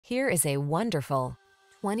Here is a wonderful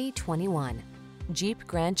 2021 Jeep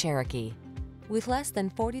Grand Cherokee. With less than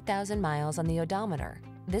 40,000 miles on the odometer,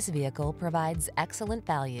 this vehicle provides excellent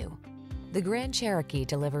value. The Grand Cherokee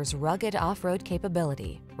delivers rugged off-road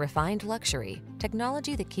capability, refined luxury,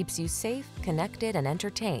 technology that keeps you safe, connected, and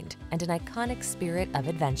entertained, and an iconic spirit of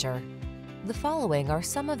adventure. The following are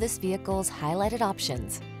some of this vehicle's highlighted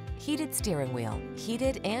options: heated steering wheel,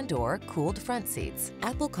 heated and/or cooled front seats,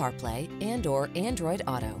 Apple CarPlay and/or Android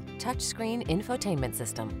Auto, touchscreen infotainment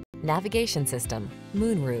system, navigation system,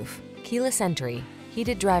 moonroof, keyless entry,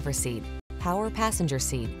 heated driver's seat, power passenger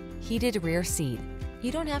seat, heated rear seat.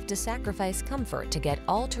 You don't have to sacrifice comfort to get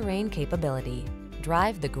all-terrain capability.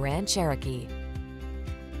 Drive the Grand Cherokee.